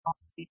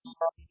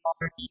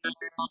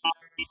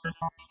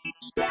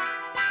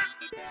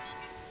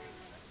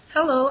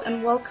Hello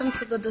and welcome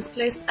to The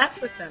Displaced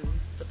African.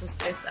 The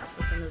Displaced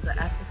African is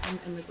the African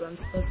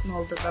immigrant's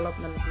personal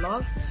development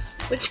blog,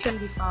 which can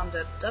be found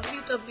at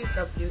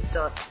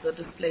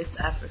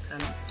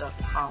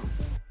www.thedisplacedafrican.com.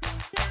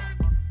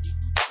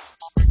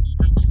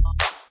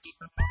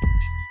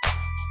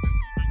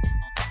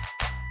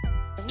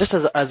 Just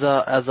as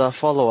a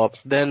follow up,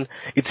 then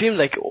it seems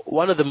like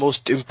one of the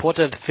most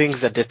important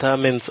things that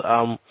determines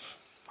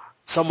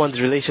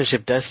someone's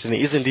relationship destiny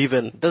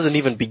doesn't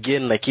even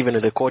begin like even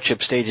in the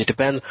courtship stage. It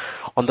depends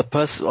on the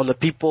person, on the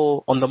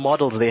people, on the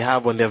models they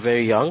have when they're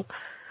very young.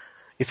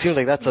 It seems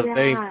like that's a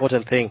very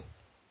important thing.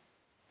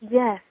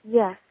 Yes.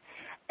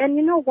 And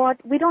you know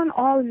what? We don't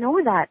all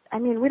know that. I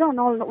mean, we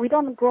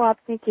don't grow up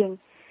thinking,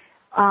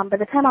 by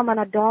the time I'm an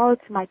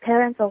adult, my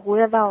parents or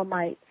whoever or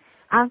my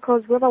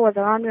uncles, whoever was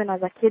around me when I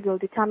was a kid will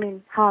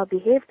determine how I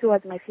behave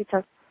towards my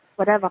future,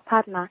 whatever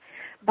partner.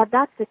 But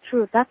that's the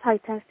truth. That's how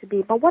it tends to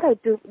be. But what I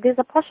do, there's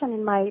a portion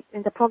in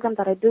the program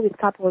that I do with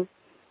couples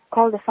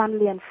called the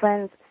Family and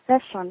Friends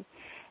session.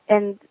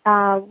 And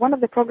one of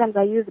the programs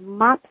I use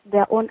maps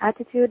their own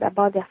attitude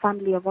about their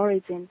family of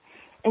origin.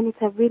 And it's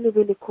a really,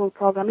 really cool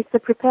program. It's a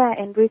prepare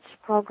and enrich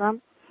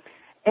program.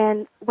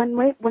 And when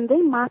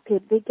they map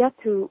it, they get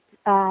to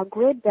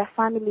grade their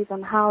families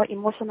on how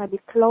emotionally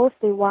close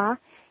they were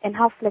and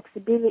how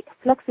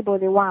flexible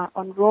they were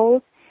on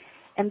roles.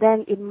 And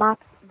then it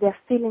maps their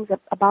feelings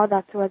about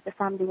that towards the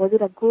family. Was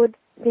it a good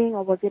thing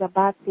or was it a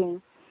bad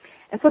thing?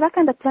 And so that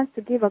kind of tends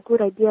to give a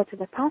good idea to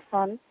the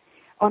person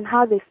on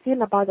how they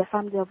feel about their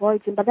family of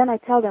origin. But then I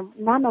tell them,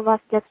 none of us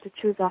gets to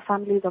choose our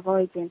families of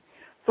origin.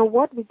 So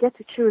what we get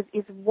to choose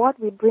is what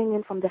we bring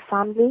in from the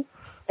family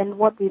and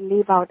what we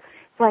leave out.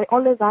 So I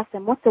always ask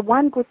them, what's the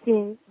one good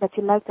thing that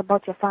you liked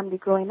about your family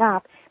growing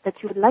up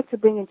that you would like to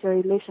bring into your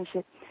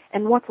relationship?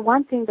 And what's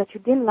one thing that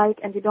you didn't like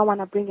and you don't want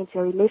to bring into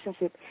your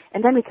relationship?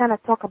 And then we kind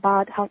of talk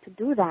about how to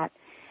do that.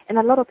 And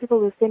a lot of people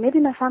will say,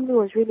 maybe my family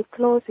was really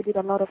close. We did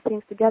a lot of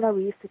things together.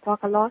 We used to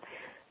talk a lot.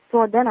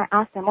 So then I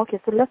ask them, okay,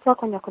 so let's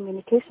work on your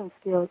communication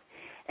skills.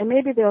 And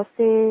maybe they'll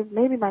say,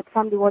 maybe my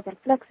family wasn't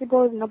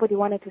flexible. Nobody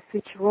wanted to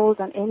switch roles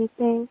on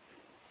anything.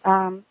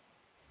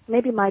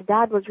 Maybe my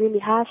dad was really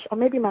harsh, or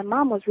maybe my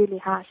mom was really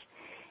harsh.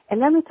 And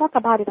then we talk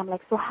about it. I'm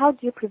like, so how do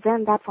you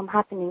prevent that from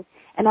happening?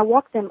 And I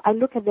look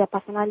at their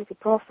personality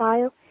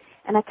profile,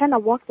 and I kind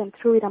of walk them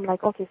through it. I'm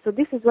like, okay, so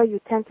this is where you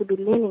tend to be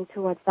leaning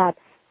towards that.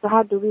 So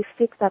how do we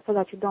fix that so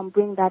that you don't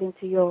bring that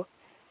into your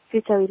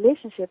future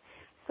relationship?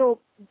 So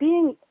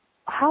being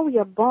how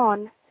you're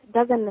born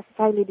doesn't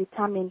necessarily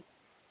determine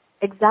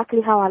exactly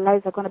how our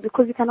lives are going to be,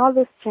 because you can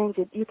always change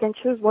it. You can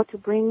choose what to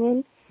bring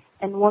in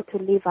and what to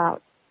leave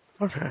out.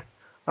 Okay.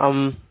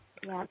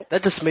 Yeah.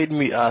 That just made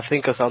me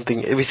think of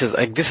something, which is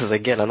like, this is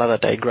again another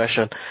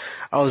digression.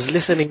 I was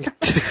listening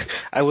to,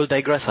 I will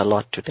digress a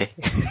lot today.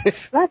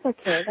 That's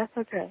okay.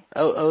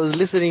 I was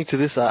listening to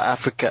this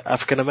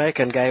African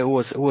American guy who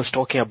was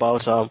talking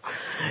about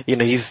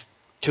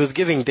he was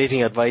giving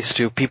dating advice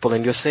to people,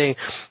 and you're saying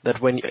that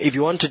if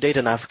you want to date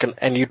an African,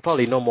 and you'd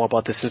probably know more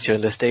about this since you're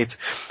in the States,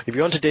 if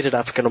you want to date an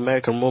African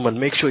American woman,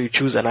 make sure you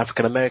choose an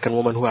African American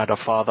woman who had a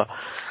father,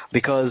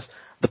 because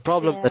the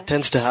problem that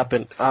tends to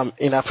happen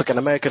in African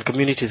American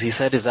communities, he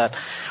said, is that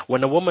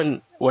when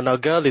a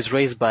girl is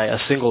raised by a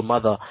single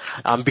mother,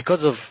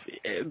 because of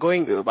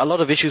a lot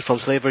of issues from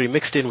slavery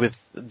mixed in with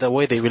the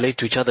way they relate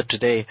to each other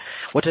today,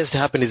 what tends to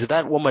happen is if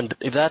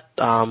that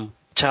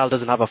child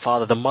doesn't have a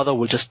father, the mother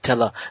will just tell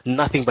her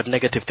nothing but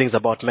negative things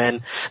about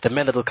men. The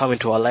men that will come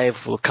into her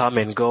life will come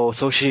and go.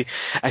 So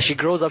as she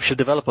grows up, she'll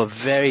develop a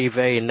very,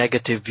 very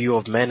negative view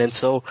of men. And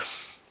so,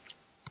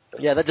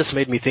 yeah, that just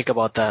made me think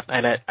about that.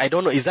 And I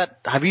don't know,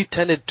 have you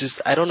tended to,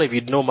 I don't know if you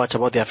know much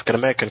about the African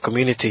American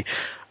community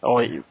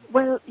or...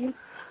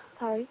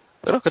 Sorry.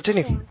 No,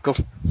 continue. Go.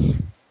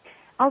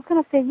 I was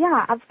going to say,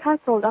 yeah, I've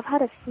counseled. I've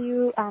had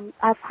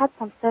I've had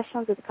some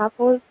sessions with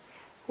couples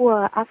who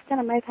are African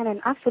American,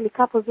 and actually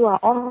couples who are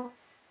also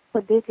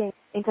dating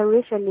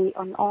interracially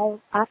on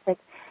all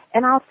aspects.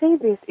 And I'll say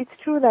this, it's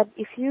true that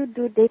if you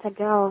do date a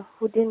girl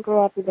who didn't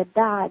grow up with a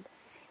dad,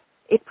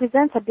 it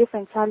presents a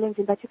different challenge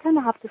in that you kind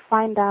of have to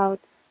find out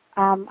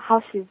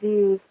how she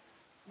views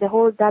the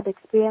whole dad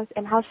experience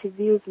and how she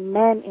views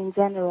men in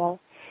general.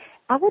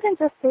 I wouldn't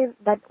just say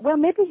that, well,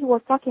 maybe he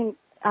was talking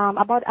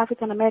about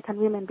African American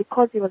women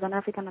because he was an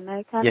African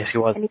American. Yes, he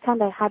was. And he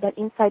kind of had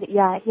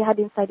he had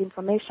inside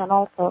information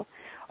also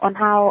on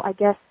how, I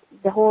guess,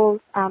 the whole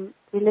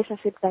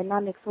relationship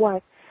dynamics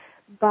work.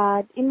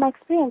 But in my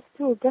experience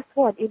too, guess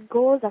what? It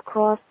goes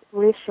across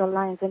racial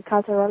lines and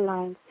cultural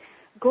lines.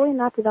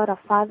 Growing up without a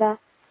father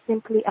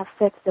simply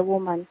affects the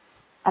woman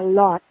a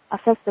lot,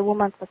 affects the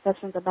woman's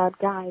perceptions about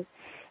guys.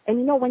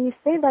 And when you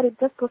say that, it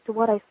just goes to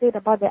what I said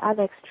about the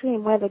other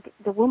extreme, where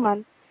the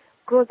woman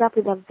grows up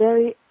with a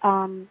very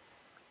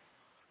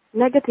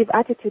negative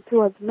attitude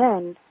towards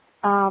men,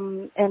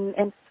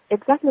 and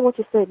exactly what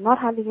you said, not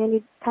having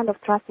any kind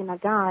of trust in a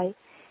guy,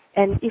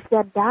 And if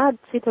their dad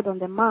cheated on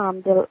the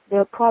mom,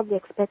 they'll probably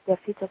expect their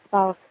future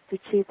spouse to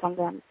cheat on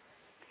them.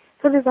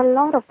 So there's a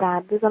lot of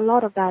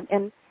that.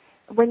 And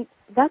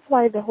that's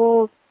why the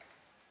whole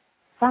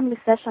family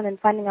session and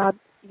finding out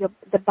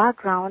the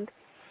background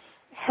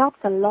helps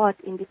a lot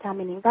in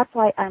determining. That's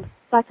why I'm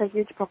such a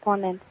huge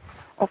proponent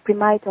of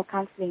premarital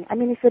counseling. I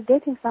mean, if you're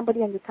dating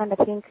somebody and you kind of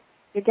think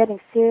you're getting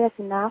serious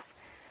enough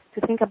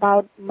to think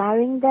about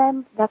marrying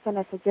them, that's when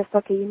I suggest,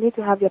 okay, you need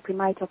to have your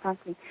premarital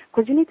counseling.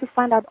 Because you need to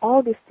find out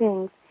all these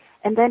things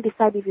and then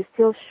decide if you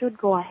still should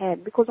go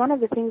ahead. Because one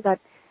of the things that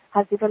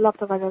has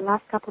developed over the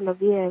last couple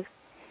of years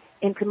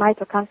in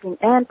premarital counseling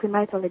and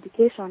premarital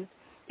education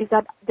is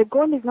that the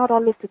goal is not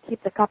always to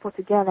keep the couple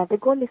together. The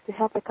goal is to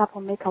help the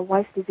couple make a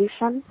wise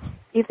decision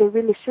if they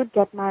really should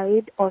get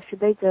married or should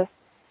they just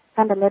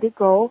kind of let it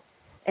go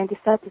and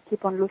decide to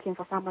keep on looking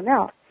for someone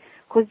else.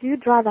 Because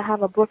you'd rather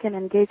have a broken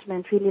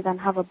engagement really than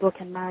have a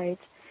broken marriage.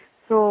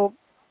 So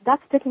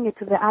that's taking it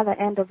to the other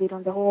end of it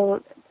on the whole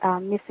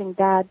missing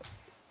dad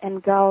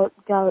and girl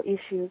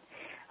issues.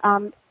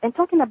 And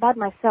talking about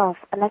myself,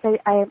 like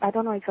I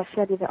don't know if I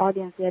shared with the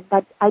audience yet,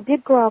 but I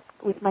did grow up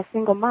with my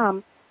single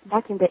mom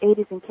back in the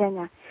 80s in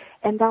Kenya,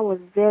 and that was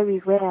very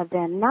rare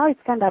then. Now it's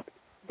kind of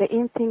the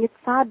in thing. It's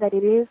sad that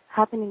it is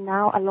happening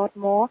now a lot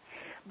more,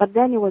 but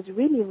then it was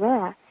really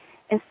rare.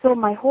 And so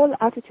my whole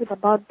attitude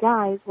about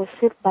guys was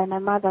shaped by my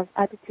mother's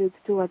attitudes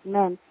towards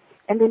men.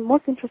 And the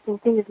most interesting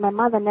thing is my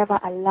mother never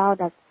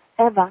allowed us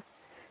ever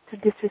to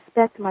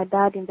disrespect my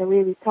dad in the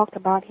way we talked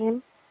about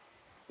him,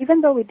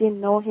 even though we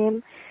didn't know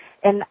him,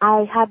 and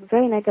I had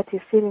very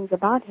negative feelings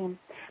about him,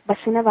 but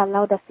she never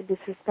allowed us to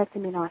disrespect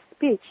him in our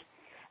speech.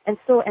 And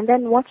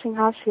then watching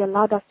how she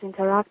allowed us to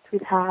interact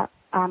with her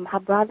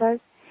brothers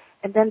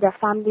and then their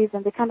families,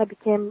 and they kind of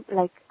became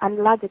like a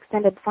large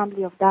extended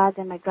family of dads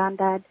and my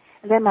granddad.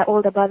 And then my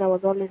older brother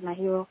was always my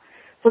hero.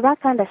 So that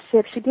kind of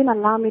shift, she didn't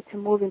allow me to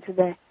move into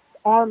the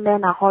all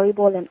men are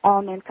horrible and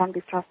all men can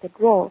be trusted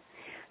role.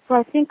 So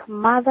I think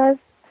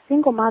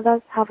single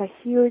mothers have a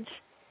huge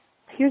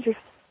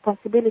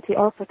responsibility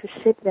also to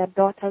shape their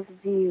daughters'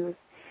 views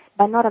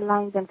by not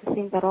allowing them to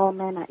think that all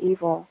men are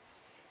evil.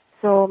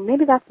 So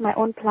maybe that's my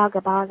own plug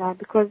about that,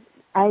 because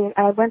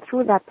I went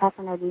through that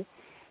personally.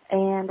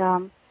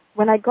 And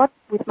when I got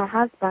with my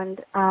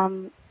husband,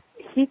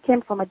 he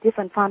came from a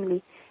different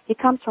family. He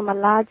comes from a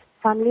large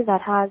family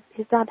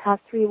his dad has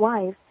 3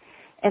 wives,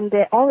 and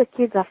all the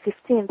kids are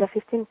 15. They're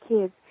 15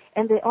 kids,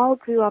 and they all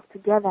grew up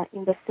together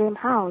in the same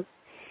house.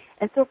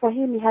 And so for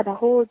him, he had a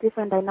whole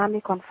different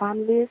dynamic on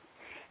families.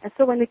 And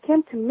so when we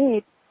came to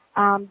meet,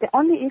 the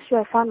only issue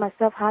I found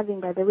myself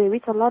having, by the way,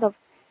 which a lot of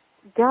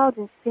girls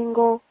in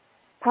single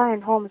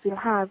parent homes will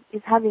have,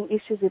 is having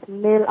issues with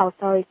male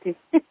authority.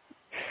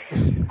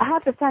 I had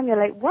to stand there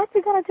like, what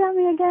you gonna tell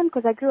me again?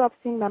 Because I grew up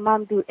seeing my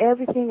mom do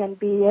everything and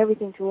be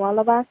everything to all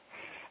of us.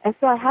 And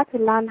so I had to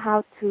learn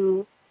how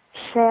to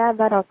share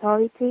that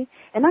authority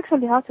and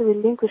actually how to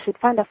relinquish it,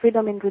 find a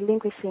freedom in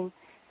relinquishing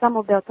some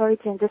of the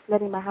authority and just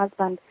letting my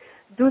husband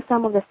do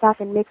some of the stuff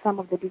and make some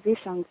of the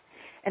decisions.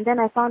 And then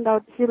I found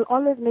out he'll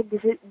always make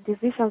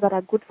decisions that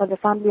are good for the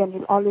family, and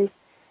he'll always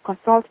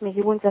consult me.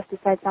 He won't just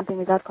decide something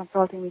without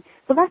consulting me.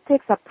 So that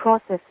takes a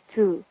process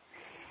too.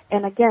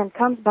 And again,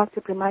 comes back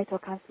to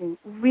premarital counseling.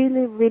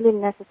 Really, really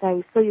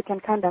necessary, so you can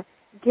kind of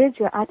gauge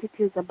your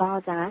attitudes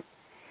about that,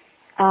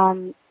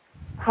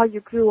 how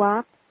you grew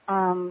up.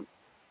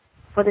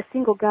 For the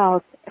single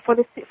girls, for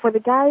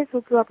the guys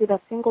who grew up with a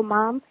single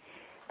mom,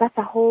 that's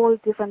a whole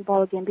different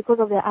ballgame because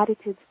of their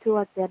attitudes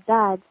towards their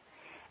dads,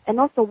 and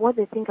also what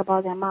they think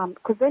about their mom.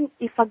 Because then,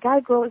 if a guy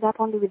grows up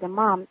only with a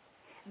mom,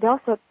 they're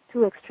also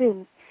 2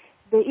 extremes.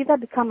 They either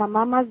become a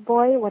mama's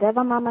boy,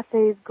 whatever mama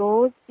says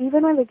goes.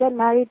 Even when they get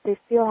married, they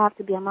still have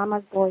to be a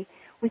mama's boy,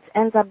 which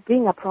ends up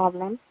being a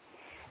problem.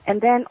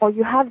 And then, or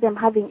you have them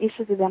having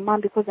issues with their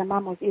mom because their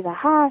mom was either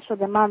harsh or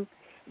the mom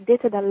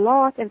dated a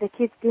lot and the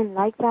kids didn't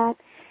like that.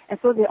 And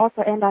so they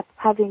also end up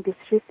having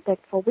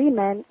disrespect for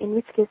women, in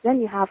which case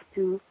then you have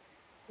to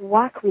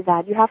work with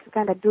that. You have to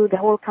kind of do the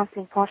whole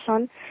counseling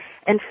portion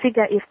and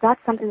figure if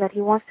that's something that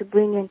he wants to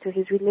bring into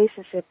his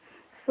relationship.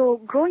 So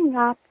growing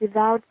up with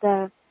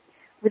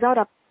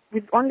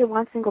only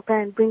one single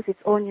parent brings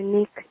its own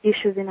unique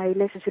issues in a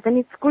relationship, and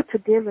it's good to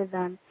deal with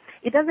them.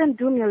 It doesn't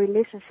doom your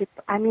relationship.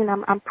 I mean,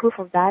 I'm proof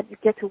of that. You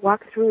get to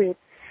work through it,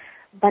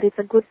 but it's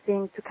a good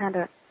thing to kind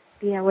of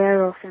be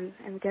aware of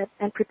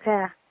and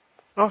prepare.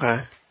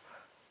 Okay.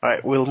 All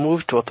right, we'll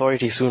move to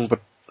authority soon, but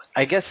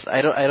I guess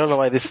I don't know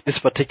why this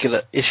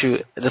particular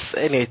issue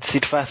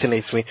it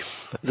fascinates me.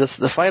 The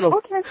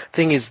final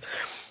thing is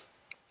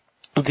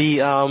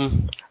the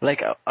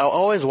like I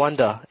always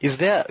wonder, does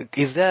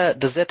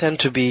there tend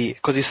to be,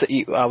 because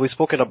we've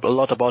spoken a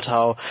lot about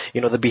how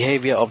the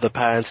behavior of the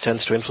parents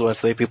tends to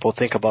influence the way people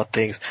think about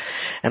things,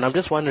 and I'm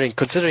just wondering,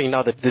 considering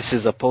now that this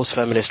is a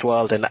post-feminist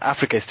world and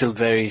Africa is still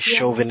very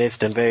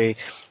chauvinist and very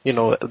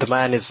the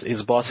man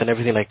is boss and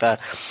everything like that,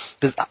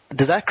 does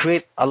that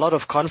create a lot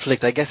of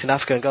conflict, I guess, in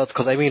African girls?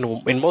 Because I mean,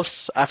 in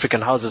most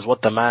African houses,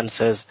 what the man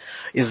says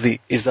is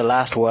the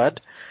last word.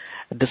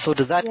 So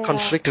does that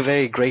conflict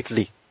very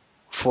greatly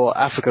for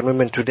African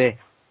women today.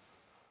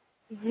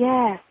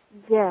 Yes,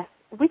 yes.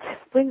 Which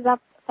brings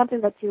up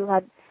something that you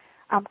had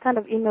kind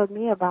of emailed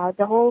me about,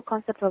 the whole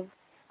concept of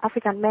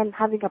African men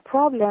having a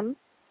problem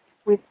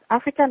with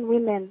African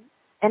women,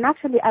 and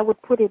actually I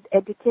would put it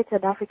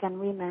educated African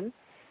women,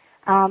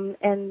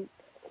 and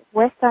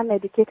Western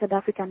educated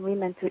African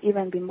women to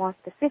even be more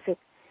specific.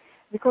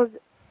 Because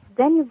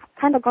then you've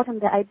kind of gotten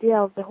the idea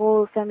of the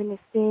whole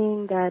feminist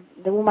thing, that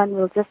the woman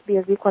will just be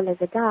as equal as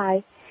a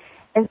guy.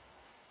 And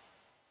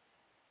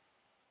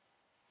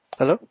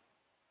Hello?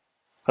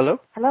 Hello?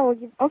 Hello?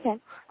 Okay.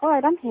 All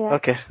right, I'm here.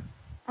 Okay.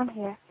 I'm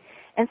here.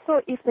 And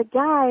so if the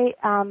guy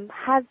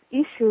has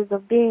issues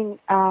of being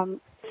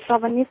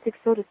chauvinistic,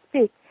 so to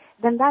speak,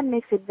 then that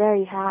makes it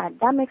very hard.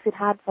 That makes it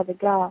hard for the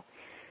girl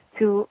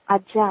to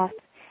adjust.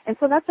 And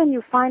so that's when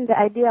you find the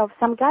idea of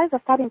some guys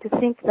are starting to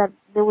think that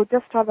they will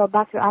just travel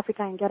back to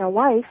Africa and get a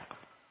wife,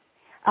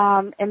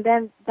 and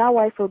then that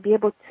wife will be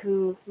able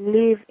to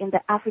live in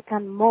the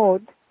African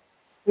mode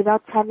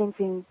without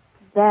challenging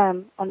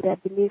them on their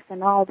beliefs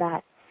and all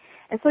that.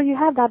 And so you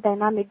have that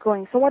dynamic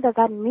going. So what does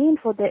that mean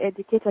for the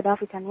educated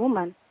African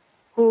woman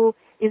who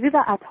is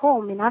either at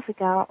home in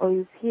Africa or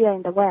is here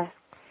in the West?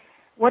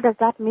 What does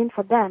that mean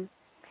for them?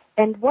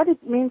 And what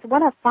it means,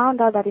 what I've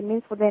found out that it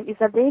means for them is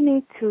that they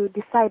need to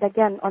decide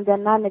again on their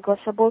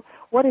non-negotiable,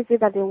 what is it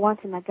that they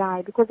want in a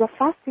guy? Because the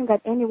first thing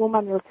that any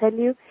woman will tell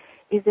you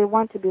is they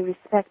want to be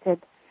respected.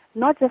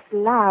 Not just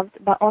loved,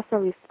 but also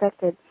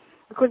respected.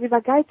 Because if a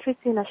guy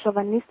treats you in a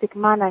chauvinistic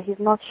manner, he's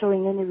not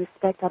showing any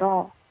respect at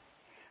all.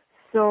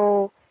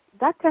 So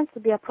that tends to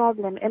be a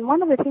problem. And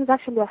one of the things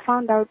actually I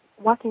found out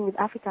working with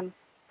African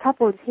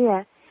couples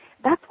here,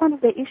 that's one of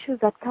the issues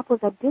that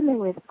couples are dealing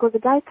with. Because the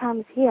guy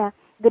comes here,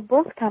 they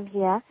both come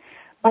here,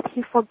 but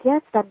he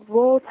forgets that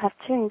roles have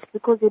changed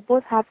because they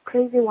both have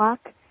crazy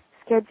work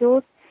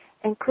schedules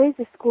and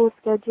crazy school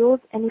schedules.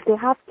 And if they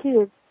have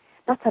kids,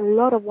 that's a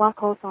lot of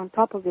work also on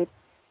top of it.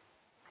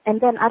 And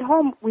then at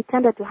home, we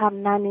tended to have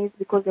nannies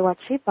because they were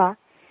cheaper.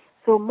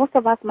 So most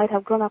of us might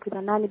have grown up with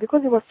a nanny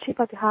because it was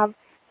cheaper to have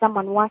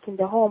someone work in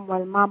the home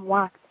while mom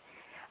worked.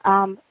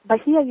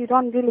 But here you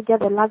don't really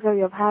get the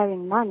luxury of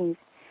hiring nannies.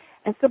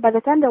 And so by the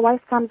time the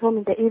wife comes home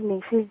in the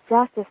evening, she's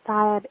just as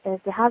tired as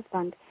the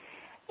husband.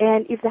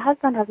 And if the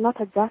husband has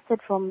not adjusted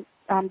from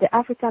the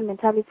African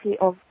mentality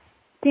of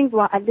things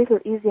were a little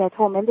easier at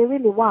home, and they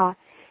really were,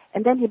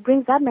 and then he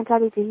brings that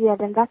mentality here,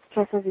 then that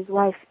stresses his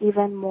wife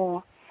even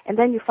more. And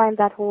then you find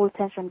that whole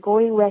tension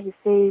going where he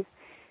says,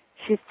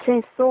 she's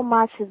changed so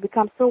much, she's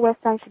become so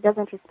Western, she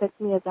doesn't respect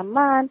me as a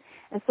man,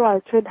 and so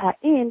I'll trade her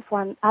in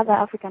for another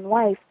African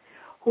wife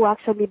who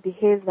actually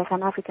behaves like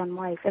an African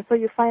wife. And so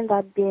you find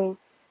that being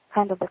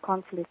kind of the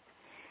conflict.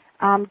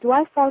 Do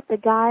I fault the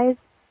guys?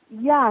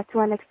 Yeah, to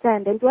an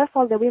extent. And do I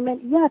fault the women?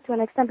 Yeah, to an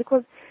extent,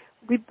 because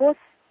we both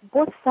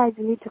sides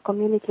need to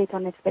communicate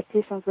on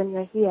expectations when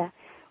you're here.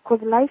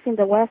 Because life in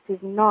the West is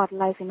not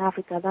life in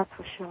Africa, that's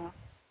for sure.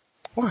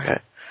 Okay.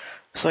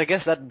 So I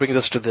guess that brings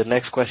us to the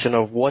next question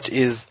of what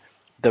is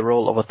the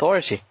role of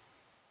authority?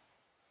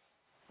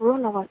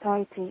 Role of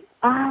authority.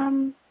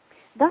 That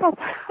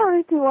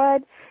authority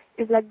word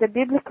is like the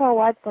biblical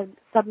word for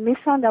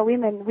submission that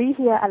we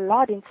hear a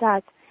lot in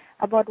church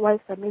about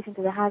wife submission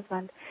to the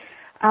husband.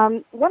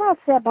 What I'll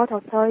say about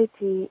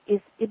authority is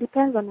it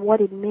depends on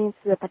what it means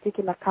to a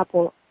particular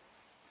couple.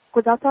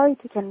 Because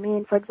authority can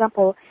mean, for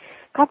example,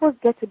 couples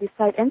get to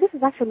decide, and this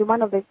is actually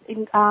one of the,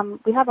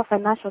 we have a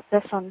financial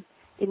session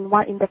in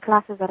the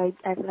classes that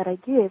I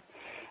give,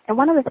 and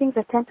one of the things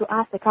I tend to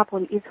ask the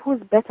couple is who's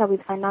better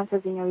with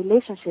finances in your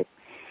relationship.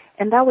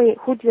 And that way,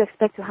 who do you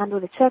expect to handle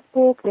the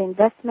checkbook, the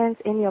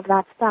investments, any of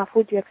that stuff?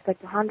 Who do you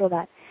expect to handle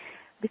that?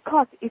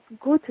 Because it's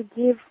good to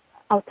give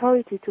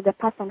authority to the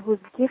person who's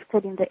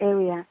gifted in the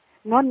area,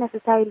 not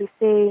necessarily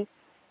say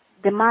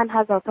the man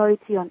has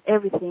authority on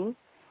everything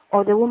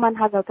or the woman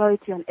has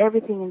authority on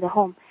everything in the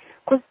home.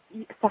 Because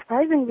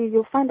surprisingly,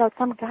 you'll find out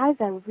some guys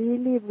are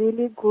really,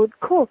 really good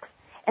cooks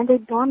and they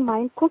don't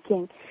mind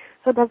cooking.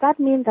 So does that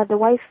mean that the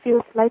wife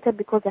feels slighted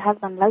because the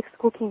husband likes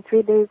cooking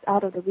 3 days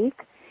out of the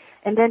week?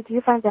 And then do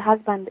you find the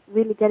husband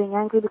really getting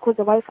angry because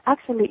the wife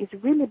actually is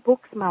really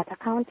book smart,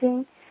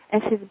 accounting,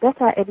 and she's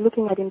better at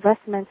looking at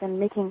investments and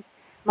making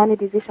money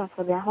decisions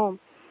for their home?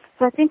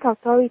 So I think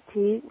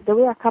authority, the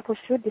way a couple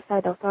should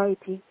decide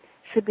authority,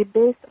 should be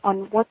based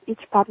on what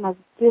each partner's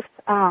gifts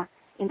are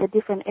in the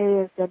different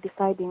areas they're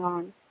deciding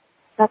on.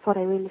 That's what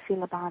I really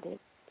feel about it.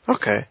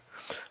 Okay.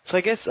 So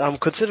I guess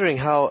considering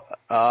how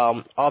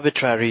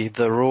arbitrary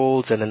the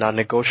rules and the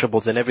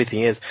non-negotiables and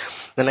everything is,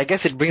 then I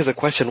guess it brings the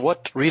question,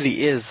 what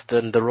really is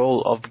then the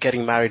role of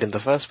getting married in the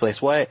first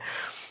place? Why?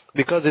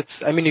 Because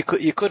it's, I mean,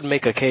 you could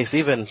make a case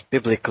even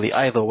biblically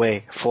either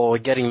way for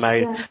getting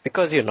married,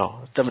 because, you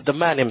know, the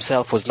man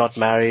himself was not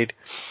married.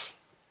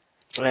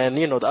 And,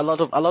 you know, a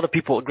lot of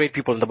people, great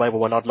people in the Bible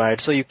were not married.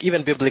 So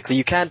even biblically,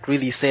 you can't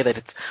really say that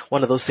it's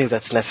one of those things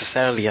that's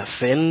necessarily a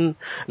sin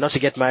not to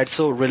get married.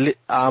 So,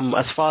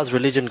 as far as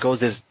religion goes,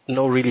 there's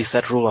no really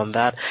set rule on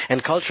that.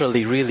 And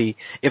culturally, really,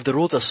 if the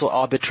rules are so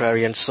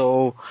arbitrary and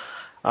so,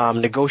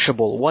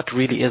 negotiable, what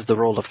really is the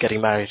role of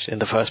getting married in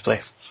the first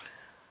place?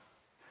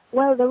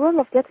 Well, the role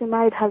of getting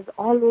married has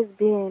always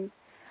been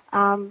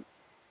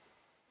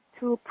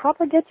to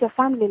propagate your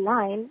family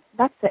line.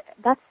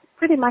 That's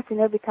pretty much in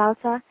every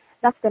culture.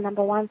 That's the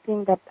number one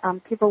thing that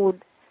people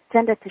would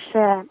tended to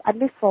share, at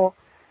least for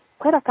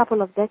quite a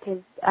couple of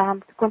decades,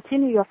 to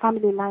continue your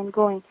family line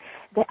going.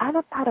 The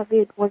other part of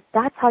it was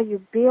that's how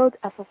you build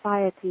a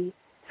society,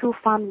 through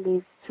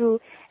families,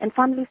 and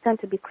families tend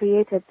to be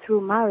created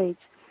through marriage.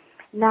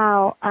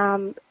 Now,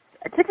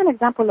 take an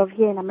example of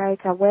here in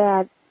America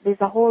where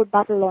there's a whole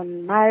battle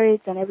on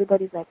marriage and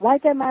everybody's like, why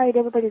get married?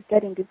 Everybody's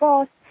getting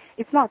divorced.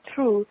 It's not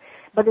true,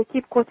 but they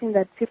keep quoting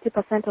that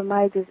 50% of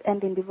marriages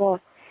end in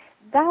divorce.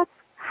 That's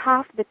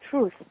half the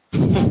truth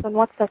on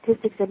what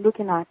statistics they're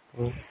looking at.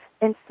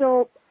 And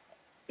so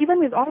even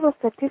with all those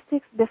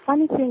statistics, the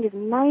funny thing is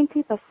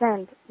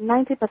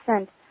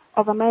 90%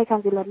 of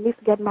Americans will at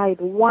least get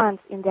married once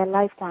in their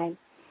lifetime.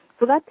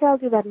 So that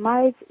tells you that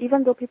marriage,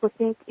 even though people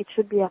think it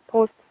should be a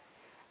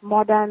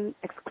post-modern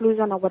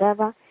exclusion or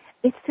whatever,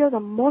 it's still the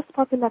most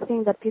popular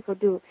thing that people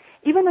do.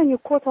 Even when you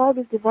quote all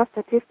these divorce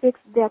statistics,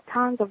 there are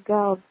tons of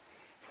girls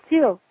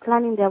still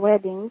planning their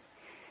weddings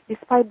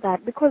despite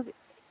that, because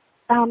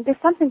there's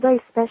something very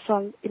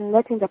special in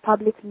letting the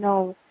public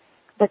know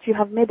that you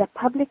have made a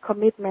public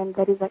commitment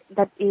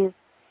that is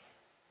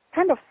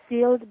kind of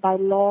sealed by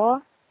law,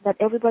 that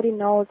everybody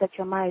knows that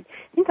you're married.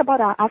 Think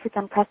about our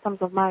African customs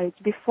of marriage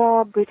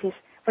before British.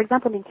 For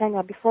example, in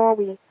Kenya, before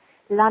we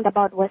learned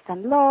about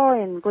Western law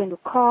and going to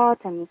court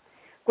and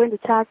going to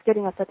church,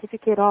 getting a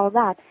certificate, all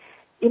that.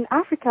 In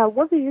Africa,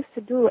 what we used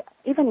to do,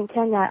 even in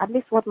Kenya, at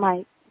least what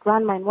my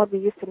grandma and what we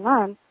used to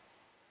learn,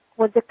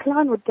 was the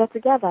clan would get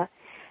together,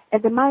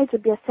 and the marriage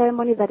would be a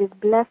ceremony that is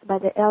blessed by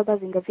the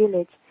elders in the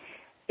village.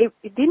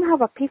 It didn't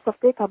have a piece of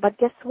paper, but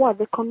guess what?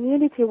 The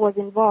community was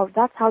involved.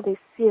 That's how they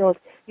sealed.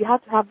 You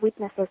had to have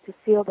witnesses to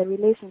seal the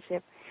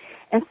relationship.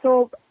 And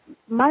so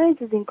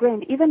marriage is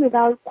ingrained. Even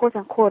without,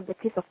 quote-unquote, the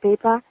piece of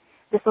paper,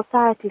 the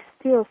society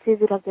still sees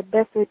it as the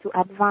best way to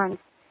advance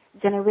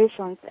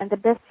generations and the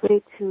best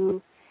way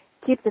to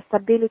keep the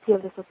stability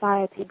of the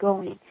society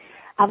going.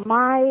 Am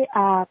I,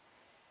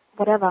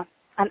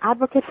 an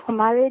advocate for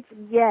marriage?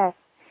 Yes.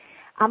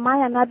 Am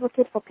I an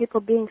advocate for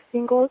people being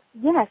single?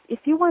 Yes. If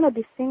you want to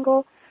be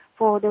single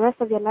for the rest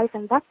of your life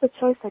and that's the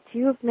choice that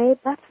you've made,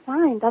 that's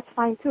fine. That's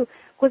fine too.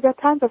 Because there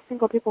are tons of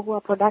single people who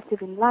are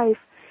productive in life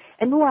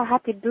and who are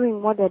happy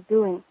doing what they're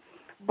doing.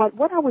 But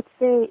what I would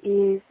say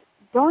is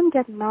don't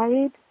get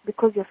married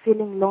because you're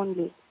feeling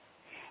lonely.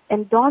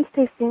 And don't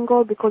stay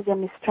single because you're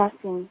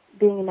mistrusting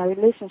being in a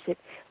relationship.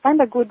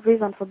 Find a good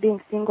reason for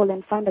being single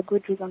and find a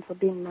good reason for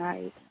being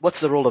married. What's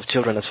the role of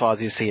children as far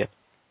as you see it?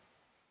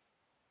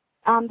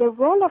 The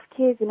role of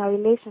kids in a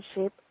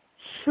relationship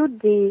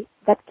should be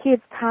that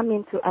kids come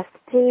into a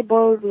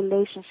stable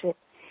relationship.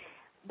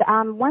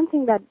 One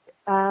thing that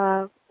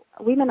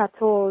women are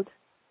told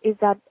is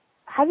that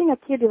having a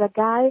kid with a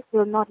guy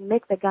will not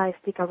make the guy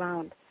stick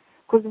around.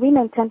 Because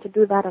women tend to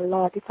do that a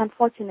lot. It's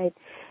unfortunate.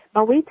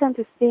 But we tend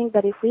to think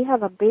that if we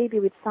have a baby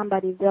with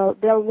somebody,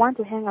 they'll want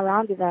to hang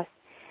around with us.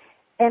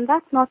 And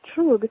that's not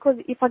true, because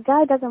if a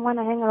guy doesn't want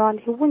to hang around,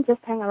 he wouldn't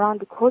just hang around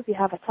because you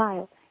have a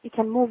child. He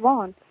can move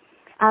on.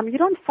 You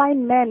don't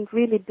find men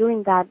really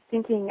doing that,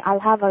 thinking, I'll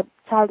have a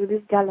child with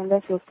this girl and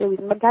then she'll stay with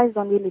me. But guys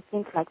don't really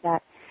think like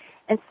that.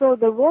 And so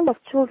the role of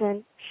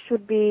children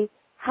should be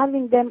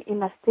having them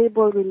in a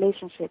stable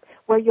relationship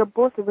where you're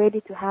both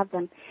ready to have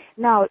them.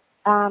 Now,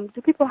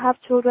 do people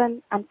have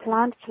children,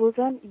 unplanned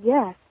children?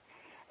 Yes.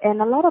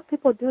 And a lot of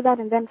people do that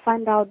and then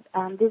find out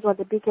these were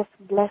the biggest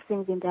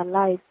blessings in their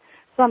lives.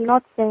 So I'm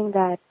not saying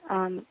that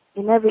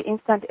in every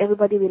instant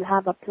everybody will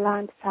have a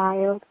planned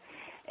child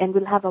and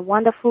will have a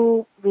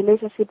wonderful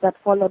relationship that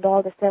followed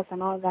all the steps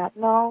and all that.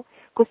 No,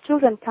 because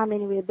children come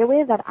anyway. The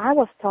way that I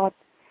was taught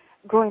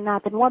growing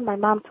up and what my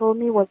mom told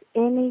me was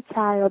any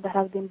child that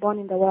has been born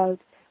in the world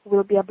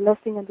will be a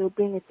blessing and will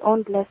bring its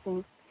own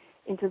blessings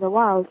into the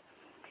world.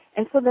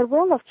 And so the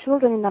role of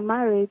children in a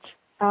marriage,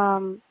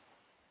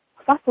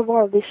 first of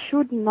all, they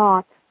should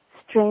not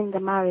strain the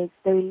marriage,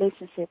 the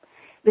relationship.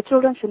 The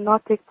children should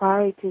not take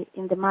priority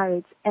in the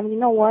marriage. And you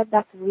know what?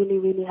 That's really,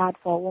 really hard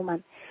for a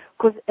woman.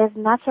 Because as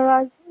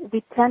naturals,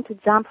 we tend to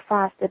jump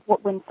fast at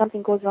when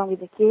something goes wrong with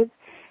the kids,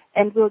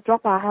 and we'll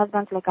drop our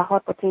husbands like a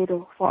hot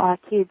potato for our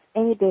kids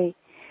any day.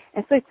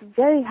 And so it's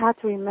very hard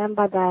to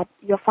remember that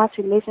your first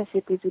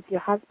relationship is with your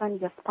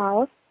husband, your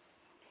spouse,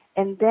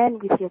 and then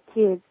with your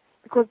kids.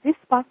 Because this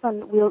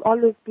person will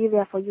always be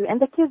there for you. And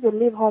the kids will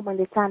leave home when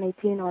they turn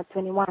 18 or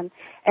 21.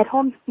 At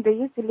home, they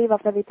used to leave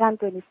after they turn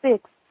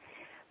 26.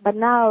 But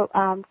now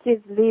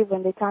kids leave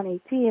when they turn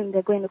 18.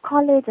 They're going to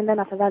college, and then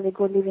after that they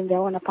go live in their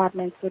own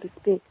apartment, so to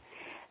speak.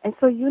 And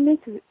so you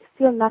need to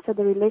still nurture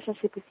the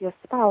relationship with your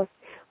spouse.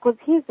 Because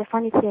here's the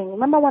funny thing.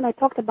 Remember when I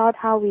talked about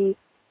how we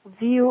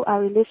view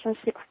our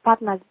relationship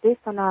partners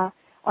based on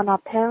our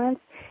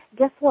parents?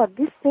 Guess what?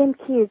 These same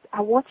kids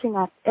are watching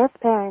us as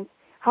parents,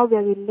 how we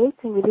are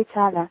relating with each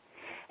other.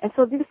 And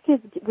so these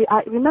kids,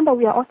 remember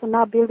we are also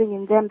now building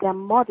in them their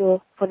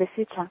model for the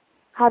future.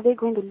 how they're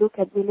going to look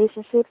at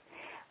relationships,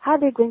 how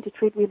they're going to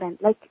treat women.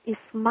 Like, if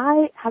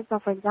my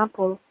husband, for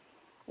example,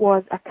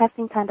 was a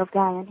cussing kind of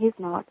guy, and he's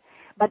not,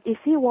 but if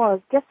he was,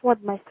 guess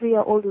what my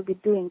 3-year-old will be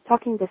doing?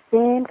 Talking the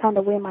same kind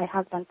of way my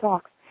husband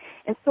talks.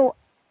 And so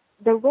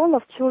the role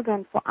of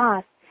children for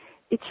us,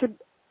 it should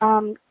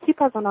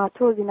keep us on our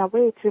toes in a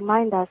way to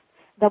remind us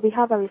that we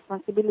have a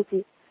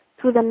responsibility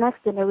to the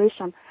next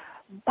generation.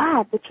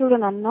 But the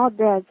children are not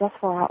there just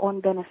for our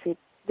own benefit.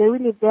 They're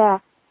really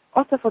there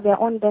also for their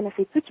own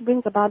benefit, which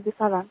brings about this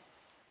other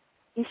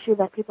issue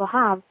that people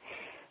have.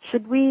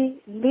 Should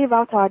we live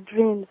out our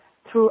dreams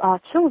through our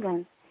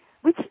children?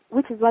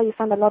 Which is why you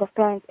find a lot of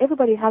parents,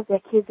 everybody has their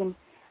kids in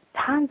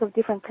tons of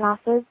different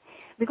classes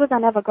because I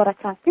never got a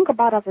chance. Think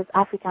about us as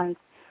Africans.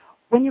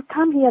 When you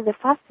come here, the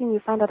first thing you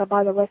find out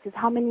about the West is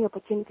how many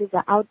opportunities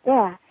are out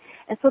there.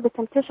 And so the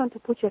temptation to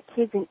put your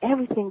kids in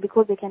everything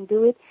because they can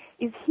do it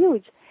is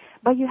huge.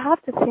 But you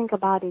have to think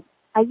about it.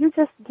 Are you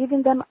just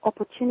giving them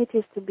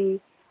opportunities to be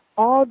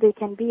all they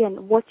can be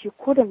and what you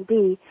couldn't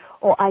be,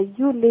 or are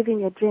you living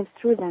your dreams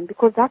through them?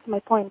 Because that's my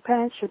point.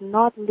 Parents should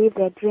not live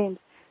their dreams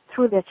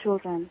through their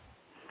children.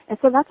 And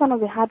so that's one of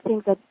the hard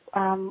things that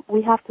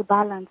we have to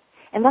balance.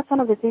 And that's one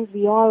of the things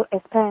we all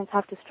as parents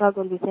have to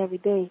struggle with every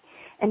day.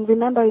 And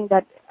remembering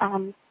that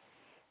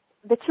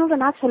the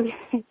children actually,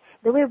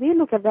 the way we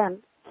look at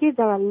them, kids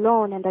are a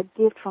loan and a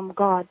gift from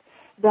God.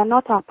 They are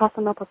not our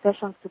personal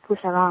possessions to push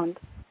around.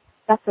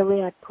 That's the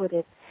way I'd put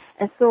it.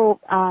 And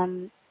so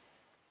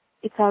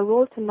it's our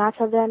role to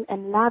nurture them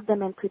and love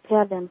them and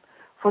prepare them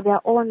for their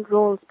own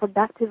roles,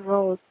 productive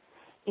roles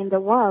in the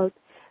world.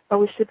 But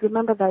we should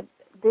remember that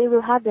they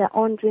will have their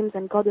own dreams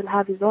and God will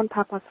have His own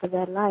purpose for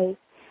their lives.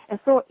 And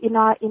so in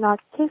our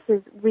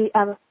cases, we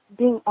are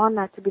being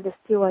honored to be the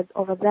stewards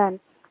over them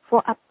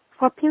for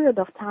a period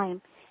of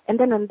time. And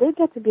then when they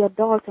get to be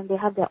adults and they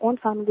have their own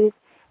families,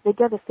 they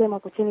get the same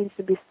opportunity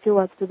to be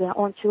stewards to their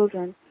own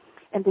children.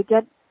 And they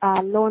get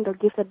loaned or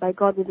gifted by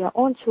God with their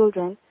own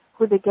children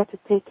who they get to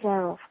take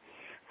care of.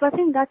 So I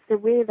think that's the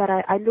way that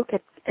I look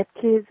at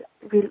kids'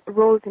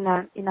 roles in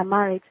a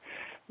marriage.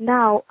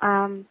 Now,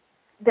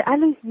 the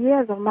early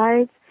years of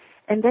marriage,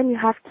 and then you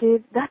have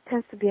kids, that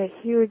tends to be a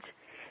huge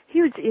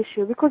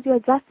issue because you're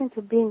adjusting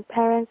to being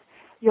parents,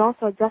 you're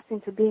also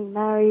adjusting to being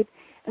married,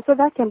 and so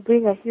that can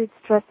bring a huge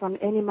stress on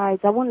any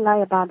marriage. I won't lie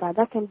about that.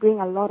 That can bring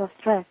a lot of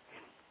stress.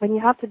 When you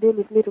have to deal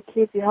with little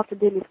kids, you have to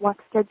deal with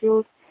work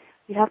schedules,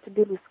 you have to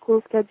deal with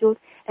school schedules,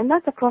 and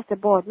that's across the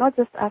board, not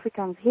just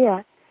Africans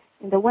here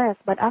in the West,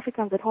 but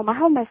Africans at home. I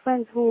have my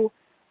friends who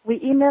we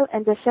email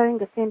and they're sharing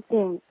the same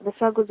thing, the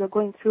struggles you're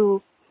going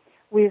through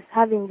with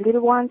having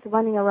little ones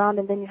running around,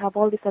 and then you have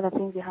all these other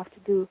things you have to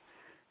do.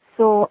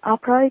 So our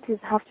priorities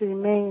have to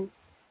remain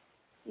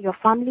your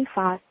family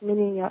first,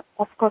 meaning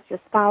of course your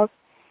spouse,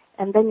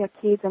 and then your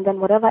kids, and then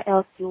whatever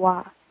else you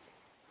are.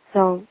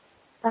 So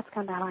that's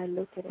kind of how I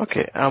look at it.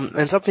 Okay,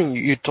 and something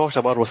you talked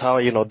about was how,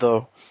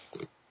 the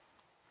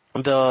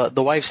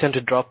wives tend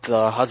to drop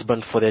the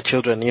husband for their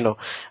children,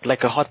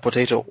 like a hot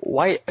potato.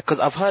 Why? Because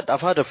I've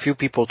heard a few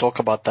people talk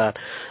about that.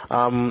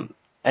 Yeah.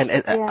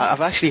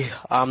 I've actually,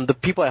 the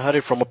people I heard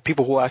it from are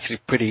people who are actually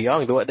pretty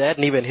young. They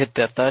hadn't even hit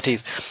their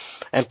 30s.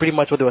 And pretty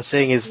much what they were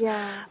saying is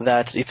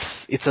that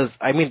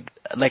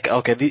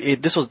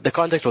the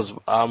context was,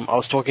 I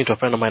was talking to a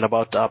friend of mine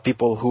about,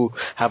 people who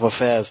have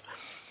affairs.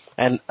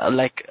 And,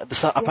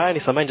 apparently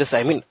some men just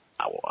say,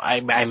 I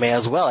may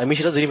as well.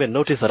 She doesn't even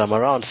notice that I'm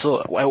around.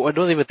 So I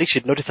don't even think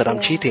she'd notice that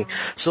I'm cheating.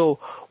 So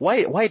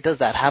why does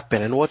that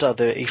happen? And what are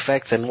the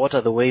effects and what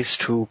are the ways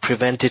to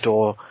prevent it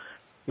or,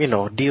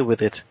 deal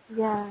with it?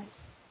 Yeah.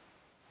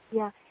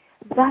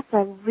 That's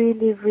a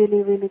really,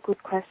 really, really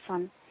good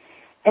question.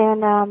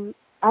 And,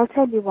 I'll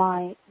tell you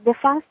why.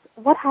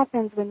 What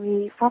happens when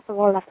we, first of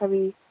all, after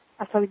we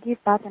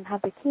give birth and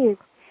have the kids,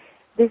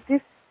 there's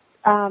this,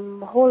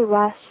 whole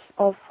rush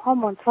of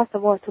hormones, first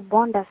of all, to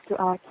bond us to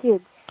our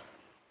kids.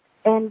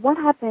 And what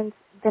happens,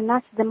 the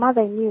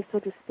mother in you, so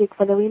to speak,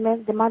 for the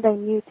women, the mother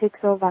in you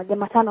takes over, the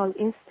maternal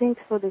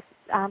instinct, so they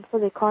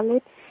call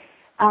it.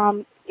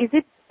 Is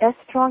it as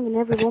strong in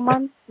every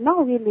woman?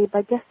 Not really,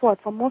 but guess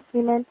what? For most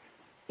women,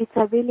 it's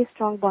a really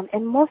strong bond.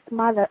 And most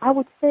mothers, I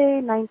would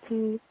say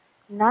 99%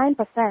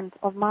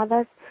 of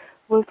mothers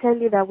will tell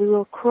you that we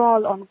will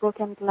crawl on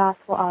broken glass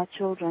for our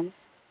children.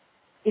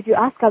 If you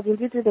ask us, will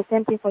you do the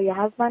same thing for your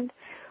husband?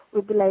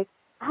 We'll be like,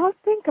 I'll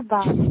think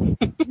about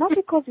it. Not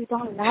because we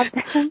don't love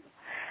them.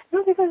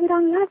 Not because we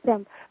don't love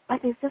them.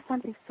 But there's just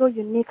something so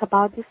unique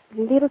about this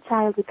little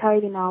child we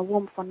carried in our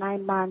womb for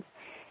 9 months.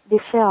 They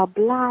share our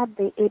blood.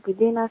 They ate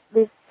within us.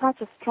 There's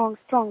such a strong,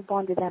 strong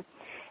bond with them.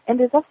 And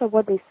there's also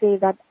what they say,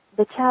 that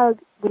the child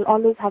will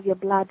always have your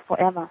blood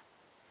forever.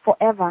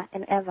 Forever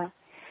and ever.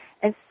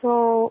 And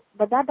so,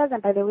 but that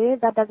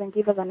doesn't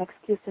give us an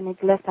excuse to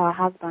neglect our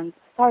husbands.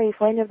 Sorry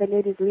for any of the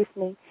ladies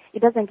listening.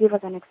 It doesn't give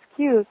us an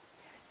excuse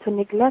to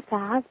neglect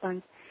our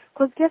husbands.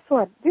 Because guess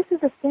what? This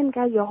is the same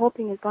guy you're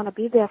hoping is going to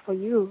be there for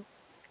you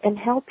and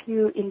help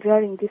you in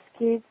rearing these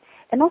kids.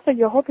 And also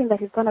you're hoping that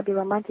he's going to be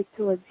romantic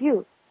towards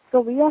you.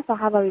 So we also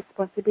have a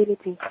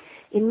responsibility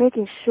in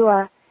making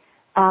sure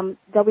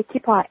that we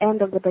keep our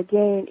end of the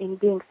bargain in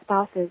being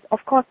spouses.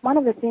 Of course, one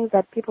of the things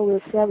that people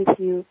will share with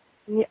you,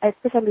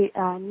 especially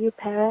new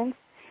parents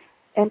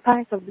and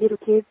parents of little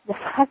kids, the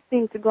first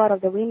thing to go out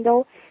of the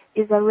window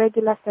is a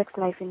regular sex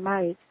life in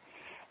marriage.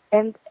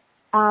 And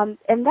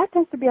that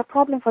tends to be a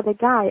problem for the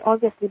guy,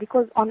 obviously,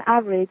 because on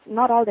average,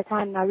 not all the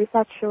time, now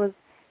research shows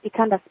it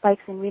kind of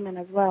spikes in women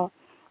as well.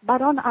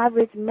 But on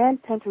average, men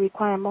tend to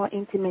require more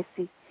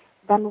intimacy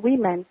than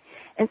women.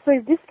 And so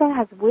if this guy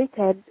has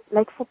waited,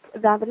 like for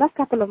the last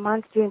couple of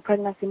months during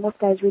pregnancy, most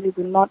guys really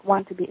will not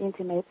want to be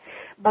intimate.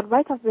 But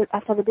right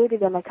after the baby,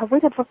 they're like, I've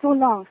waited for so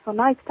long, so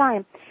now it's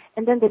time.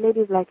 And then the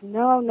lady's like,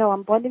 no,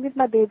 I'm bonding with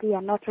my baby,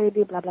 I'm not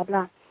ready, blah, blah,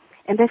 blah.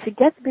 And then she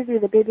gets busy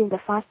with the baby in the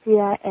first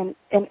year, and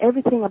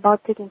everything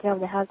about taking care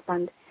of the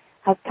husband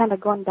has kind of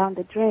gone down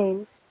the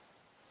drain.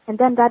 And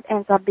then that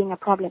ends up being a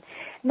problem.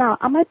 Now,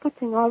 am I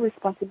putting all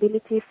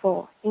responsibility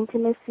for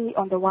intimacy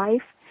on the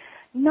wife?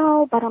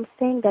 No, but I'm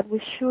saying that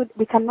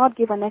we cannot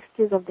give an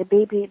excuse of the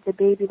baby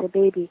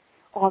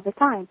all the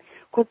time.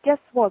 Because guess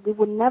what? We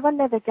would never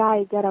let a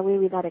guy get away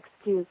with that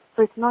excuse.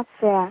 So it's not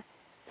fair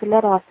to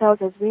let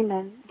ourselves as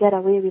women get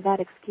away with that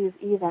excuse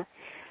either.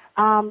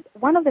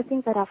 One of the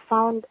things that I've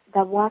found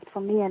that worked for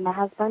me and my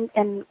husband,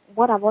 and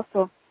what I've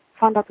also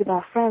found out with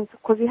our friends,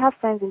 because we have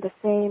friends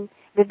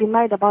they've been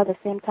married about the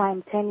same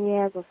time, 10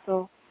 years or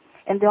so,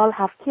 and they all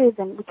have kids,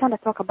 and we kind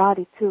of talk about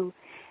it too.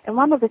 And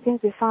one of the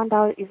things we found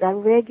out is a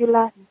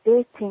regular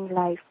dating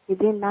life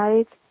within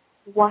marriage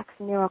works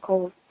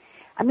miracles.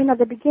 I mean, at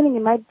the beginning,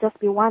 it might just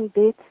be one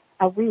date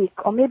a week,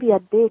 or maybe a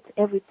date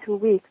every 2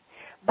 weeks.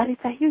 But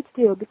it's a huge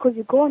deal because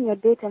you go on your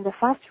date, and the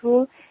first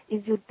rule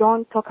is you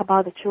don't talk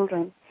about the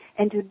children,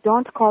 and you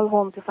don't call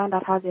home to find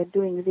out how they're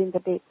doing within the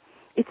date.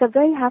 It's a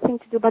very hard thing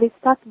to do, but it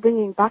starts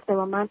bringing back the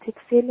romantic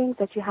feelings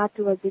that you had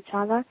towards each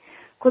other.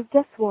 Because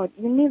guess what?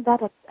 You need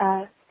that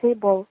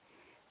stable,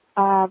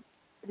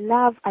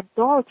 love,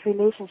 adult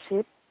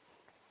relationship,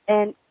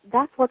 and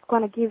that's what's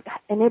going to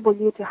enable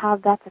you to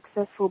have that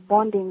successful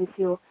bonding with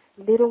your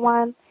little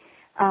one,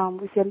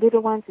 with your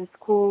little ones in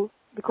school.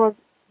 Because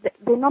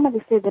they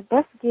normally say the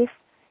best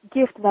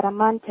gift that a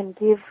man can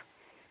give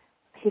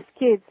his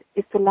kids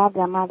is to love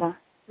their mother.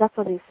 That's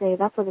what they say.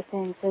 That's what the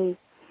saying says.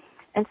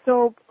 And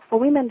so for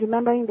women,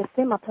 remembering the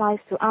same applies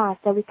to us,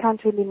 that we can't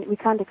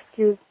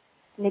excuse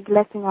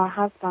neglecting our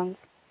husbands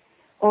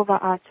over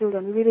our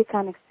children. We really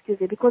can't excuse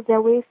it because there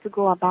are ways to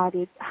go about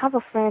it. Have a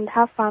friend,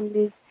 have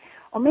families,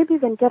 or maybe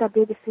even get a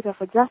babysitter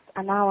for just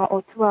an hour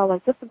or 2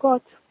 hours just to go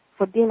out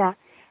for dinner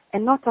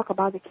and not talk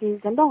about the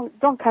kids. And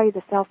don't carry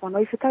the cell phone.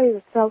 Or if you carry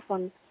the cell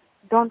phone,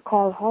 don't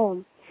call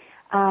home.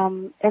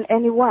 And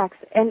it works.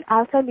 And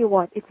I'll tell you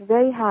what, it's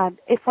very hard.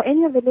 For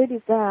any of the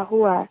ladies there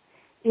who are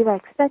either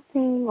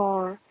expecting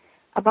or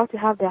about to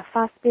have their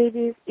first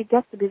babies, it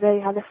gets to be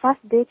very hard. The first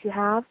date you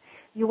have,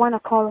 you want to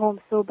call home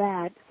so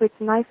bad. So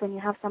it's nice when you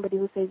have somebody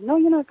who says, no,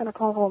 you're not going to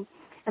call home.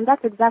 And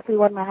that's exactly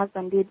what my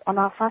husband did on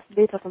our first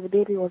date after the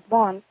baby was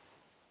born.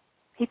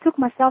 He took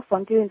my cell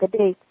phone during the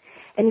date,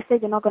 and he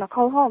said, you're not going to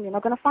call home. You're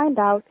not going to find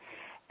out.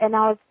 And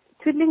I was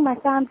twiddling my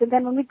thumbs, and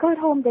then when we got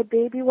home, the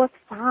baby was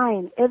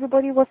fine.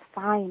 Everybody was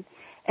fine.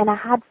 And I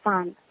had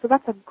fun. So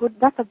that's a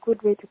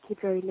good way to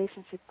keep your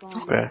relationship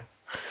going. Okay.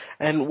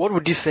 And what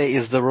would you say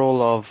is the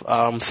role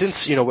of,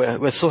 since,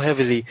 we're so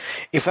heavily,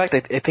 in fact,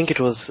 I think it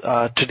was,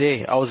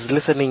 today, I was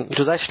listening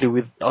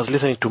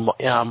to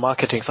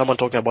marketing, someone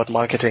talking about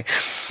marketing,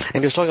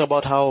 and he was talking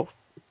about how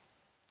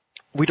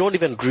we don't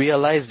even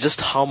realize just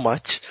how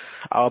much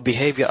our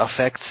behavior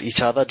affects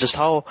each other, just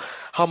how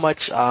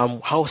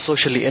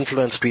socially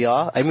influenced we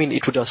are. I mean,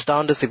 it would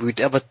astound us if we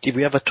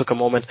ever took a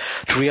moment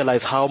to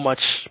realize how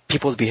much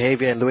people's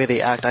behavior and the way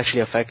they act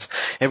actually affects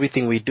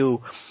everything we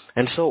do.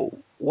 And so,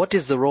 what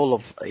is the role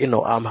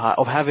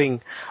of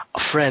having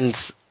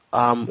friends?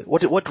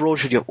 What role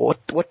should you?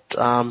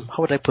 How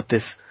would I put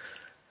this?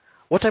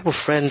 What type of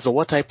friends or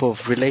what type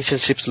of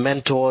relationships,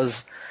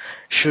 mentors,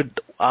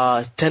 should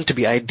tend to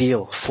be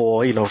ideal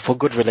for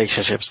good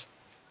relationships?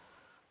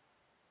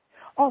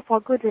 Oh, for a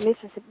good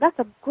relationship, that's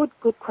a good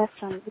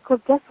question.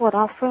 Because guess what?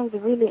 Our friends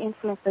really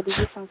influence the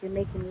decisions we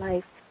make in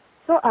life.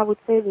 So I would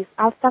say this.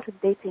 I'll start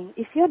with dating.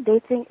 If you're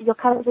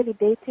currently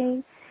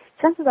dating,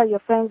 chances are your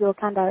friends will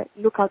kind of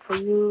look out for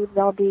you.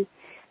 They'll be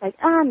like,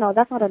 no,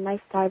 that's not a nice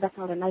guy, that's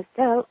not a nice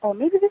girl. Or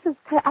maybe this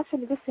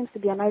seems to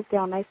be a nice guy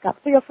or nice guy.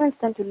 So your friends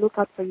tend to look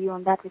out for you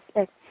on that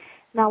respect.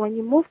 Now, when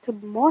you move to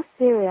more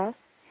serious,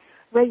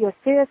 where you're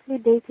seriously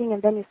dating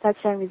and then you start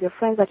sharing with your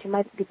friends that you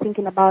might be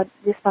thinking about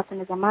this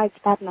person as a marriage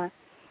partner,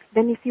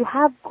 then if you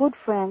have good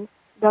friends,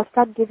 they'll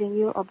start giving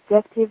you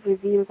objective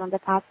reviews on the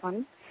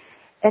person.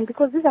 And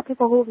because these are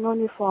people who've known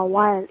you for a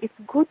while, it's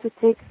good to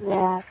take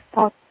their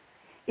thoughts.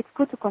 It's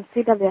good to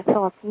consider their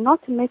thoughts,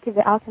 not to make it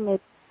the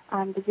ultimate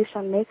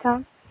decision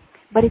maker,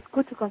 but it's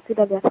good to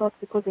consider their thoughts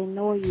because they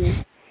know you.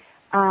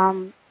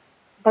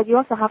 But you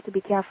also have to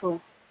be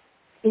careful.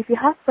 If you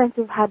have friends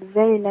who've had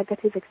very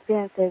negative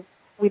experiences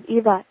with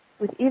either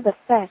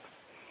sex,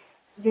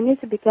 you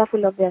need to be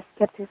careful of their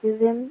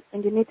skepticism,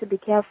 and you need to be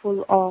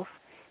careful of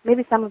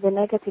maybe some of the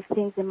negative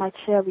things they might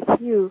share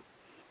with you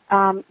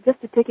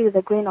just to take it with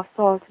a grain of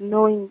salt,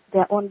 knowing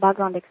their own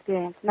background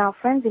experience. Now,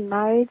 friends in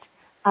marriage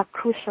are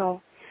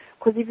crucial,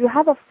 because if you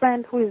have a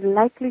friend who is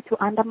likely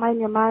to undermine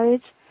your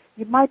marriage,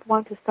 you might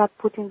want to start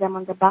putting them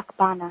on the back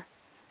burner.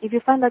 If you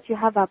find that you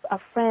have a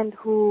friend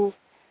who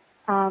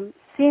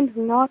seems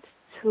not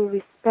to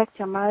respect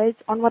your marriage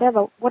on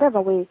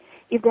whatever way,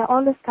 if they're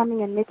always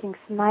coming and making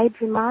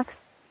snide remarks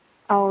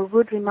or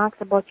rude remarks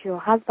about your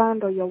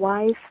husband or your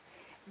wife,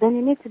 then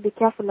you need to be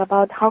careful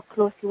about how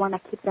close you want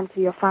to keep them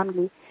to your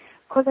family.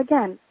 Because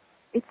again,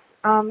 it's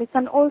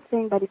an old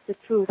thing, but it's the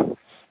truth.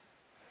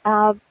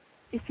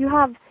 If you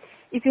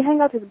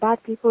hang out with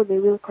bad people, they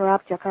will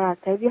corrupt your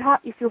character.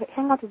 If you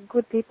hang out with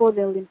good people,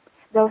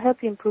 they'll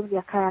help you improve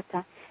your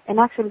character and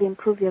actually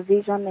improve your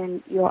vision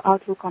and your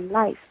outlook on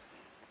life.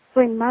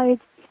 So in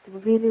marriage,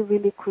 it's really,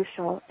 really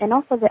crucial. And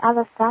also the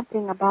other sad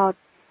thing about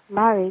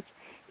marriage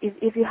is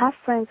if you have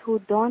friends who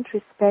don't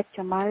respect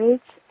your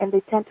marriage and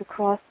they tend to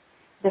cross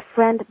the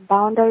friend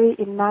boundary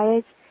in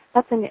marriage,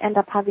 that's when you end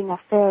up having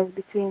affairs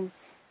between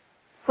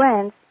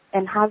friends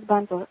and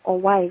husbands or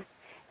wives.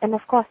 And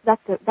of course,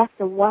 that's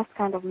the worst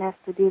kind of mess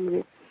to deal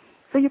with.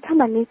 So you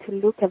kind of need to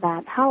look at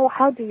that.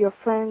 How do your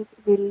friends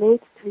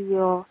relate to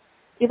your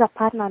either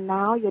partner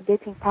now, your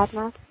dating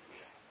partner?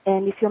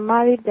 And if you're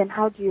married, then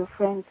how do your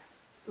friends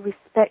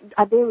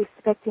are they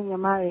respecting your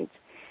marriage?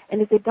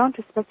 And if they don't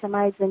respect your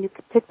marriage, then you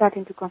could take that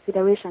into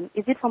consideration.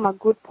 Is it from a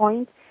good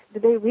point? Do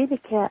they really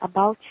care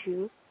about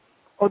you?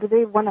 Or do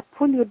they want to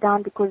pull you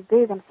down because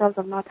they themselves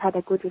have not had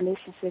a good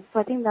relationship? So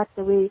I think that's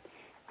the way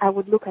I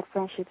would look at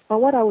friendships.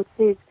 But what I would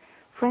say is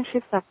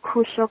friendships are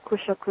crucial,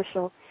 crucial,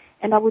 crucial.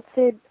 And I would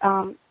say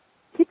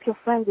keep your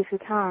friends if you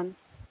can,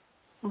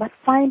 but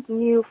find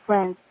new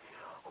friends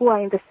who are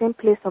in the same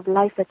place of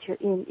life that you're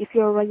in. If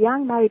you're a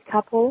young married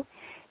couple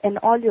and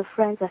all your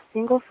friends are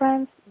single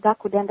friends, that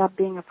could end up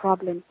being a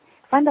problem.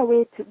 Find a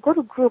way to go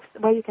to groups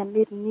where you can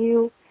meet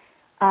new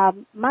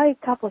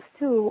married couples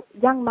too,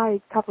 young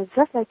married couples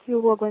just like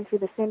you who are going through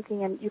the same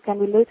thing, and you can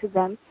relate to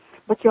them,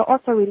 but you're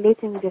also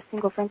relating with your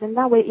single friends. And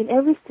that way, in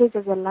every stage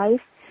of your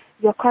life,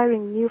 you're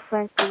acquiring new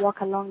friends to walk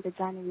along the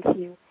journey with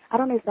you. I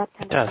don't know if that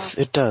can It does.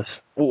 It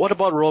does. What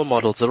about role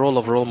models, the role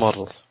of role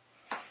models?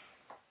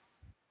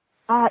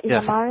 In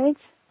a marriage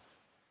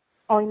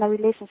or in a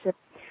relationship?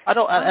 At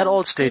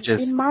all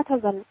stages. It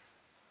matters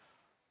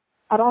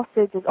at all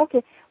stages.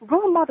 Okay,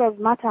 role models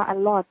matter a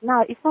lot.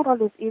 Now, it's not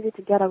always easy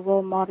to get a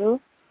role model,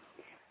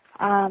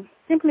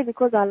 simply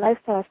because our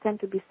lifestyles tend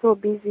to be so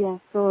busy and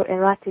so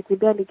erratic. We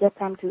barely get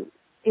time to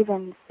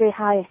even say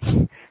hi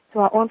to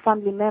our own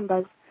family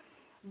members.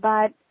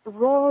 But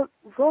role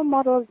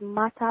models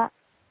matter.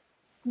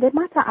 They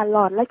matter a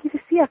lot. Like if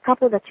you see a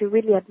couple that you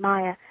really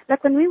admire,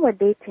 like when we were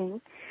dating,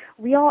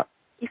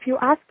 if you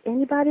ask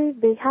anybody,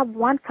 they have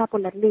one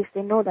couple at least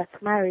they know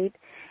that's married,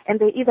 and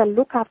they either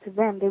look up to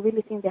them, they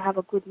really think they have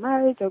a good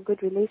marriage or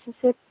good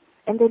relationship,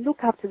 and they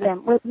look up to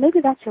them. Well, maybe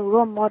that's your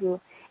role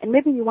model, and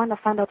maybe you want to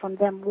find out from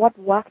them what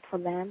worked for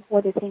them,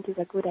 what they think is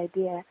a good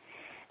idea.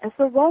 And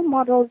so role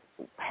models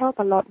help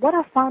a lot. What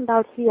I found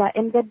out here,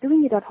 and they're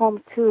doing it at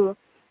home too,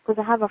 because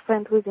I have a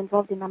friend who is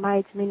involved in a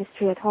marriage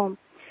ministry at home.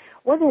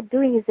 What they're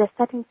doing is they're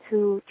starting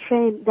to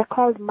train, they're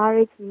called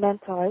marriage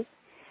mentors.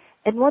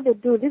 And what they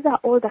do, these are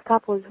older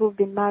couples who've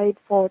been married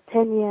for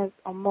 10 years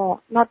or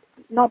more. Not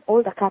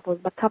older couples,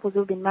 but couples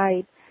who've been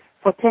married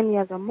for 10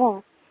 years or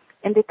more.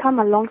 And they come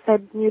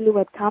alongside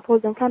newlywed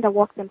couples and kind of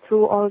walk them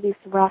through all these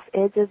rough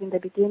edges in the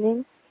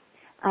beginning.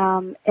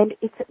 And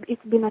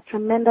it's been a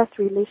tremendous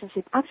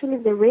relationship. Actually,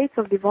 the rates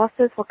of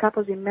divorces for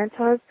couples in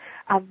mentors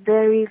are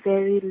very,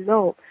 very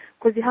low.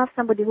 Because you have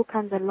somebody who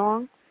comes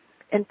along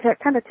and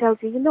kind of tells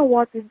you, you know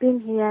what, we've been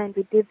here and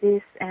we did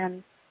this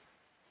and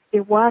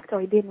it worked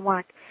or it didn't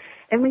work.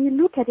 And when you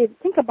look at it,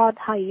 think about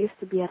how it used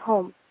to be at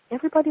home.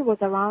 Everybody was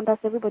around us.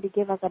 Everybody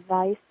gave us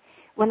advice.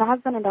 When a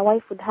husband and a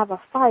wife would have a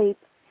fight,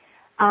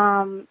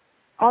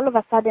 all of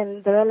a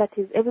sudden the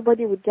relatives,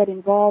 everybody would get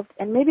involved,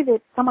 and maybe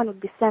someone would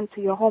be sent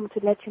to your home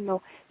to let you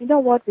know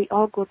what, we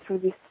all go through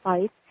this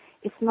fight.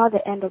 It's not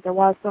the end of the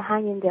world, so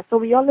hang in there. So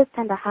we always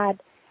kind of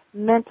had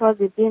mentors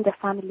within the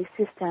family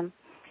system.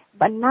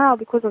 But now,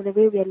 because of the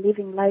way we are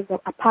living lives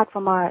apart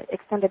from our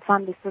extended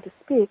family, so to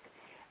speak,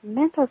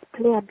 mentors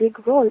play a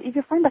big role. If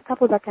you find a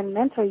couple that can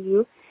mentor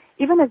you,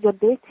 even as you're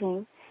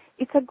dating,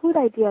 it's a good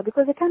idea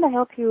because they kind of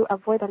help you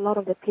avoid a lot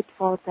of the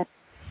pitfalls that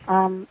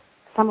some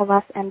of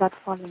us end up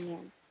falling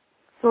in.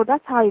 So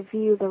that's how I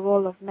view the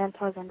role of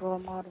mentors and role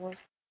models.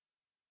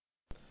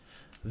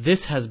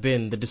 This has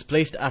been the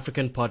Displaced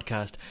African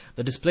podcast.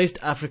 The Displaced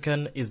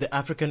African is the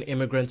African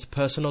immigrant's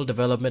personal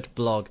development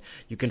blog.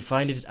 You can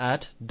find it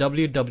at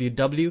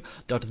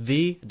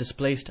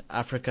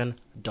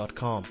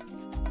www.thedisplacedafrican.com.